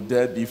then will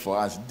there be for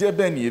us?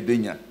 Deben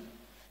yebenya.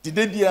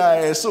 Today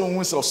dia so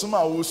wons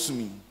osuma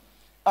wosumi.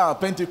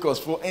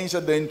 Pentecost for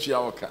ancient den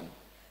chiawokan.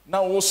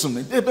 Now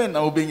wosumi. Deben na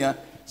obenya.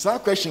 So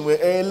question were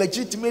a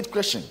legitimate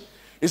question.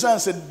 It's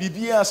answered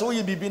bibia so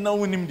ye bibi na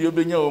wonim de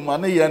obenya o ma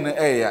na ye na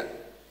eya.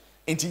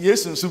 Enti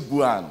Yesu nso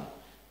buan.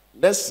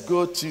 Let's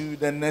go to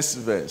the next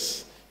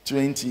verse,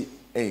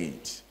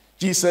 28.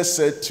 Jesus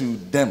said to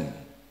them.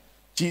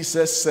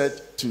 Jesus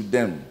said to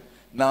them.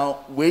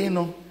 Now, we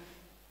know,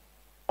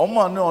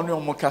 Bible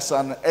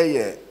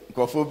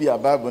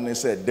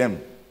said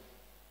them.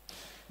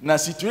 Now,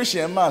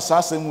 situation ma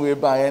sasem we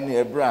by any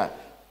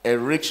a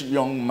rich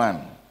young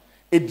man.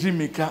 A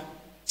dreamika.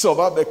 So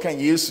Baba can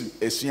Yesu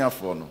esuya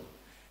for no.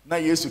 Na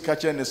Yesu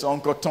catch any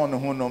song ton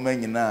who no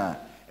man na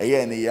a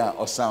year and a year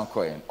or sound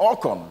coin. All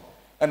come.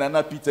 And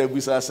another Peter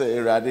Busa say,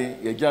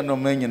 Erade, ye jano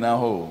men in a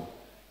hole.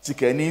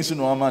 Sikeni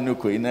no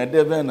amanuko in a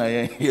devon,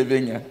 I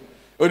yevenia.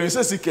 When you say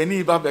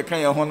Sikeni Baba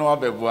can you hono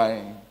abe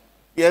wine?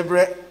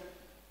 Yebre.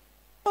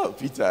 Oh,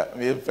 Peter,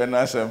 me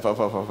penas and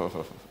papa.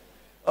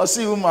 Oh,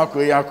 see Umako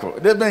Yako,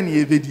 Deben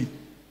yevedi.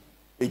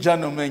 A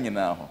jano men in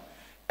a hole.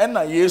 And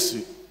na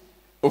Yesu,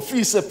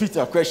 officer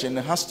Peter question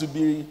has to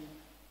be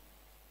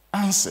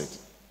answered.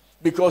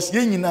 Because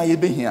yenina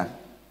yebe here.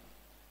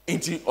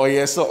 Inti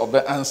oyeso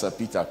obe answer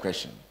Peter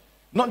question.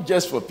 Not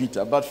just for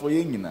Peter, but for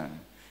Yengina.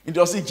 It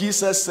was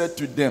Jesus said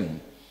to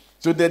them.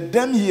 So the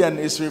them here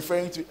is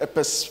referring to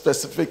a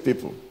specific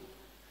people.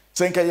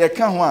 Senka ye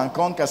kan ho an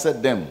konka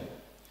said them.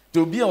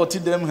 To be oti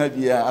them have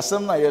ya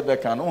asem na ye be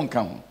kan on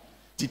kan.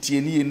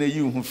 Titie ni na yi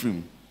hu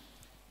frim.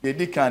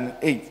 Dedican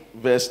 8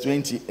 verse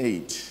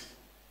 28.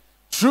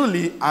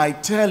 Truly I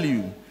tell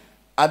you,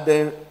 at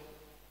the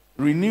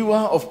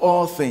renewal of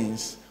all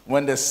things,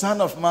 when the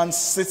Son of Man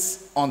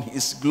sits on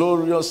his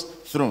glorious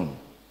throne,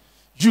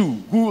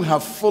 you who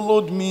have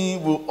followed me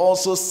will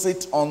also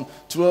sit on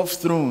 12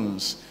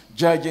 thrones,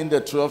 judging the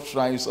 12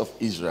 tribes of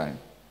Israel.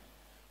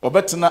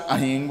 Obetna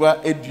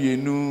ahingwa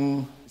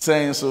eduenu,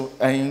 saying so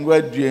ahingwa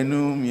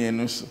eduenu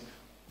mienu so.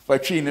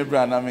 Fatri ne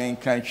bra na men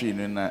kan twi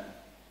no na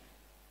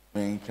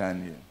men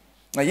kan ye.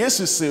 Na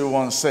Jesus say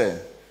one say,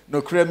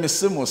 no kra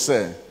mesemo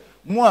say,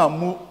 mo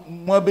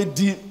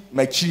abedi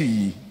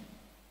machi.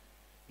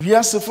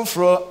 Wiase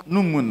foforo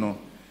no mu no,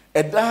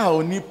 eda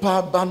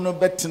onipa ba no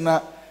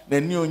betena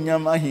Neni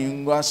onyama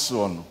ahingwa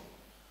so no.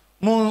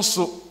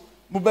 Monso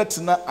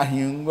mubetena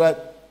ahingwa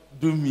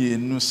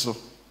dumienu so.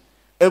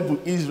 Ebu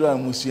Israel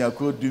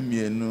musiako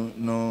dumienu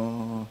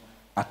no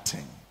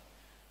aten.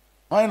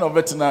 Why no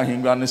betena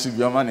ahingwa no so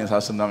bioma ne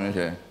saso na me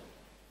hwe.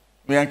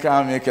 Me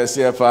anka me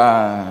kese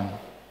pa.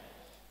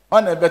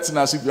 Why no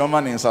betena so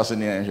bioma ne saso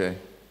ne hwe.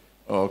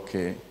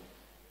 Okay.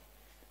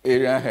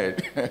 Area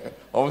head.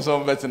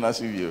 Also betena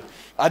so bio.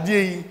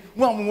 Adi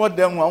one more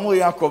them one way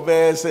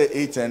yakobe say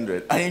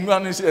 800. And you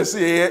want to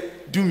say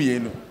do me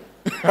no.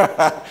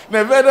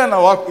 Never than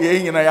a walk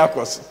in a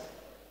yakos.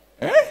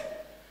 Eh?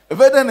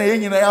 Better than a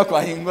yin in a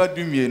yakos, and what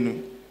do me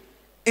no.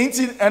 Ain't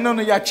it and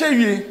on ya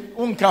cherry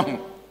won't come.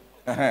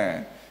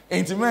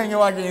 Ain't man you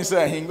are going to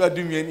say, him what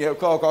do me in your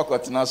call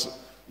cockotnasso.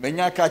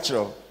 Menya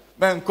catcher.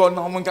 Man call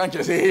no one can't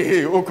say,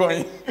 hey,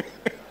 okay.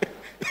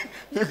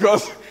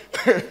 Because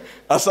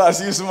as I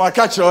see my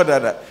catch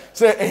order,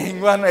 say,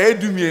 England, I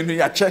do me in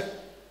your check.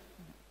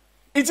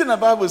 It's in the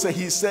Bible, say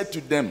he said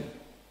to them,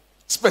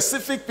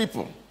 specific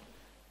people.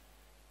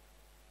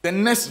 The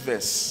next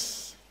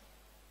verse,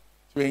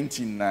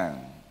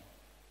 29.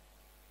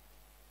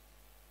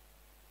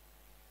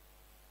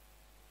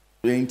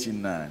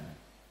 29.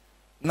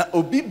 Na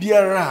obi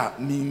biara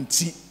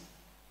ninti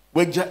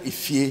weja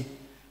ifie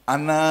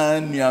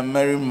ana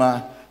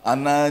nuamarima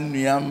ana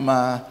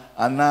nuama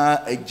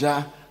ana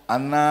eja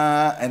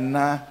ana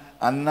ena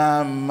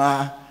ana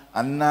ma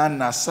ana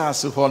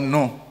nasasu ho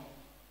no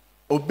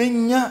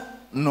obenya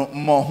no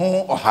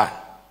moho oha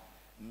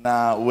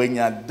na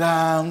wenya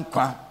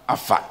dankwa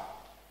afa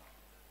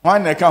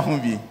wan ka ho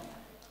bi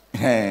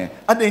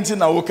adenti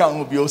na wo ka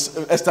ho bi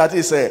start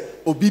say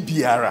obi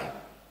biara.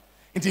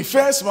 The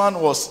first one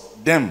was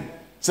them.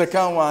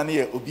 Second one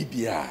here, obi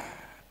biara.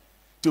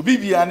 To be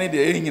biane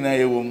de nyina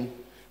yewom.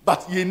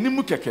 But ye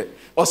nimu keke.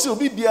 Ose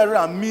obi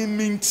biara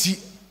minti.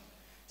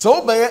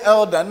 So obey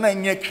elder na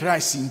nye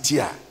Christ inti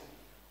a.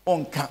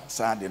 Onka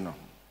saade no.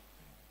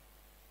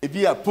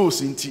 Ebi a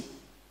post inti.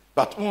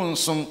 But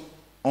unsom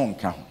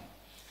onka ho.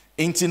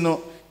 Inti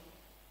no.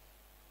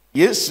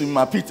 Yes,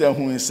 my Peter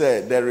who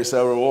said there is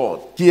a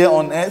reward here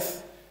on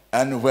earth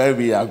and where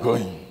we are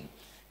going.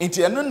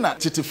 Inti eno na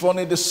titifo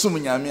ne de sum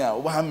nyame a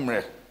wa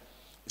mre.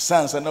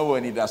 Sansa na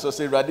woni da so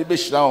say rade be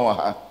hira won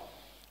ha.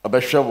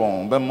 Obehwe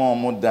won be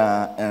mo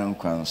da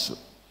enkwanso.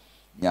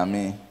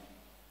 Nyame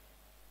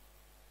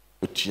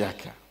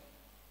utiaka.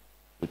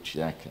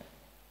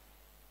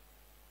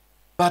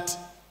 But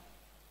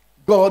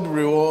God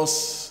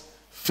rewards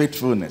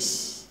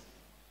faithfulness.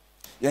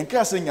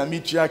 Yenka say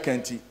nyame utiaka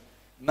nti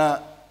na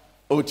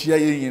otia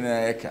ye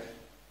nyina eka.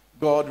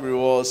 God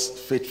rewards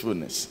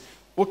faithfulness.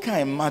 What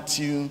kind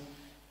Matthew?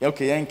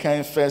 Okay,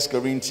 yenka 1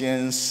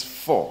 Corinthians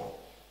 4.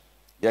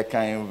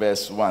 Yenka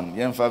verse 1.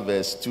 Yenfa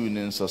verse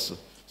 2 so.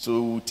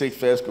 So we'll take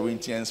 1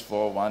 Corinthians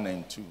 4, 1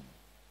 and 2.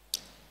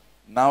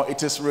 Now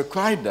it is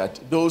required that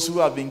those who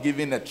have been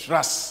given a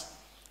trust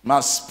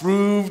must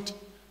prove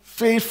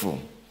faithful.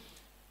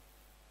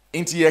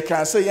 Into ye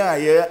can say,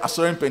 yeah, a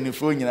certain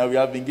penifo, we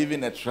have been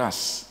given a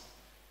trust.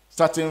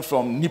 Starting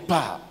from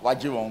Nipa,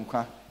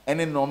 Wajiwonka,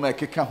 any normal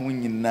keka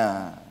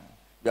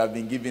we have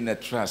been given a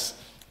trust.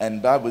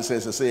 And Bible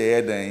says,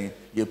 then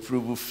you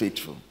prove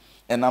faithful.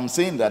 And I'm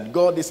saying that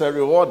God is a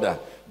rewarder,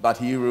 but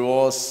he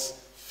rewards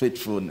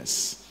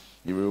faithfulness.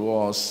 He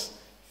rewards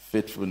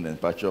faithfulness.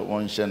 But your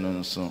one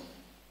so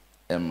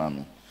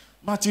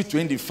Matthew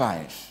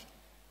 25,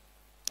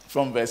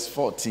 from verse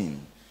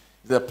 14,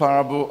 the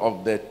parable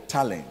of the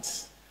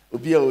talents.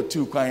 Ubia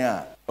otu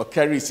kwanya o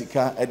carry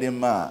sika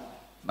edema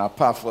na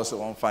pa for so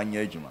one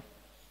fanya adwuma.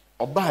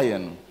 Obaye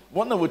no,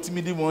 one of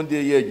otimi di one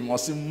day ye adwuma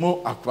se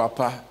mo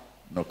akwapa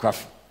no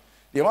kwafo.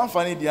 The one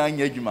fani di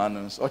anya adwuma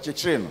no o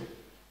chekere no.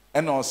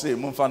 E na o say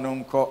mo fa no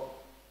nko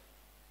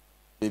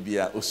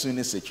bibia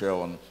osuni sekere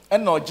won. E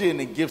na o je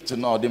ne gift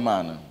na o de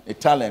man, a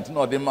talent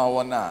na o de man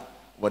won a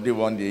wo de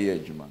one day ye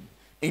adwuma.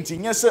 Enti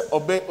nye se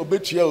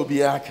obetua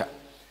obi aka.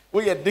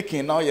 We are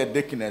deacon now, you're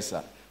deaconess.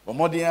 Said,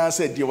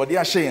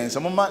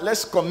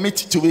 let's commit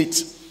to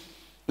it.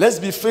 Let's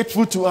be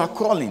faithful to our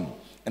calling.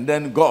 And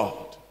then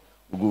God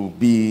will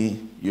be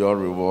your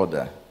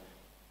rewarder.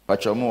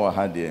 Pachomo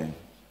had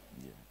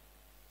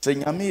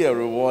saying, I'm a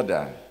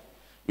rewarder.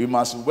 We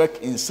must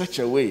work in such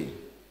a way.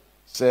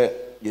 Say,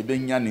 you've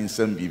been young in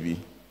some baby.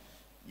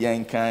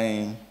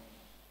 Yankai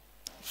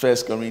 1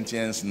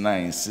 Corinthians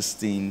 9,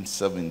 16,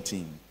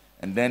 17.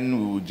 And then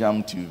we will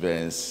jump to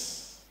verse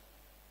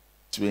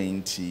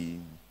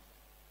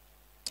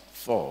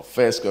 24,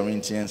 1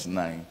 Corinthians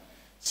 9,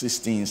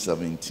 16,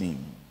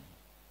 17.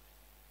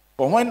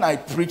 For when I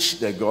preach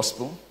the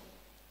gospel,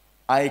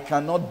 I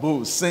cannot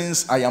boast,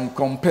 since I am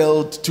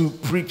compelled to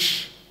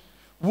preach.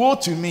 Woe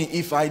to me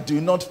if I do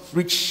not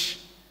preach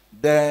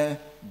the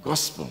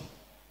gospel.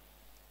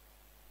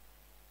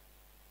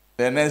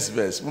 The next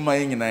verse,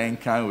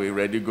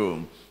 ready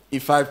go.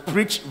 If I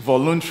preach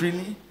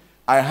voluntarily,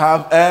 I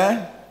have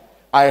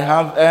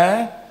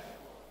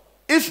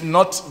if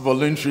not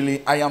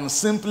voluntarily, I am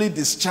simply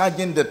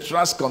discharging the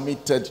trust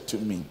committed to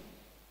me.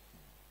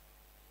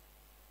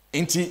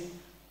 Inti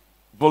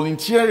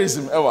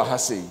volunteerism ewa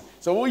hase.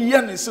 So we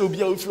yan is so be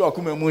ofi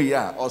akoma mu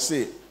ya or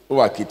say o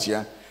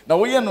akitia. Na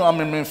we yan no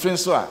amemfin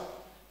so a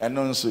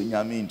eno nso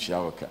nyame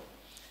ntua woka.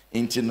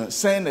 Inti no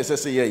saying they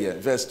say yeah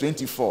verse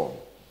 24.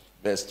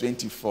 Verse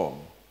 24.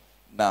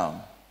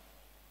 Now,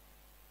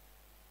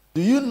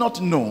 do you not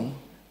know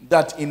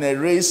that in a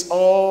race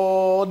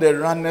all the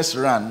runners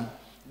run,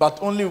 but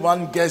only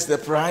one gets the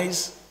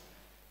prize?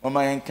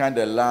 Mama, kind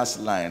the last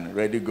line.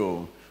 Ready,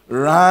 go.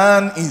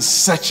 Run in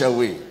such a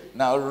way.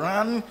 Now,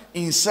 run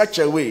in such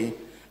a way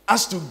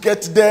as to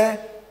get the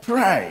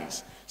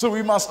prize. So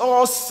we must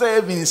all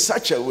serve in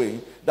such a way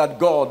that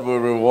God will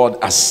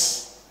reward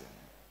us.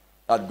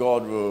 That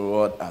God will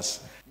reward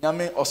us.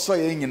 Nyame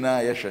osoye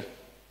nyina yehwe.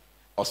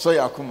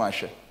 Osoye akoma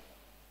hwe.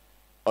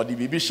 Odi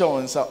bibi hwe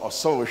wonsa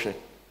osowo hwe.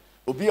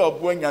 Obi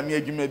obo nyame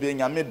adwuma be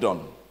nyame don.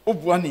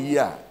 Obua ne yi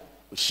a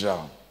ohira.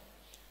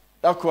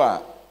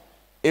 Dakwa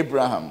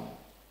Abraham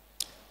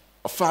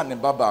ofa ne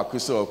baba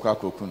akuso okwa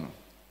kokuno.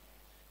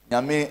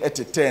 Nyame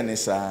etete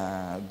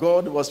sa.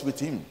 God was with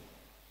him.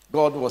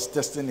 God was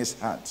testing his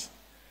heart.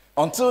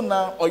 Until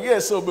now, oh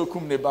yes, so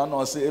bekum ne ba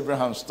no say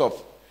Abraham stop.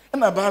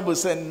 And the Bible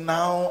said,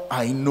 now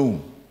I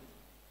know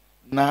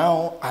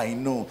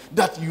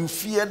that you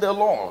fear the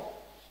Lord.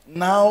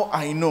 Now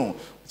I know.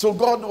 So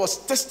God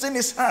was testing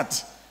his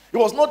heart. He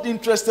was not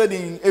interested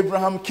in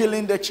Abraham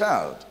killing the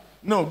child.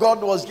 No,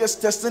 God was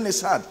just testing his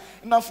heart.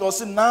 And after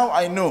all, now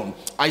I know.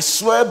 I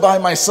swear by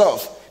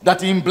myself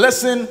that in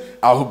blessing,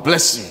 I will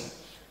bless you.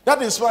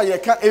 That is why you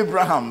can't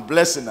Abraham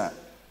blessing her.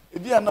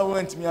 If you are not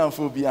going to me and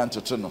for be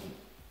antotono.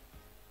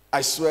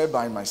 I swear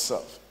by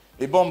myself.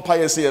 A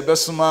bonfire say a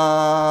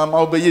besuma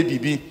maubeye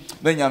bibi.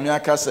 Then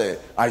Yamiaka say,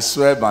 I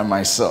swear by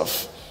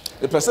myself.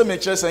 The person may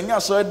say, I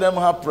swear them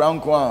have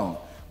prank one.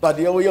 But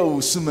the way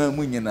you suma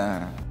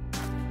munyana.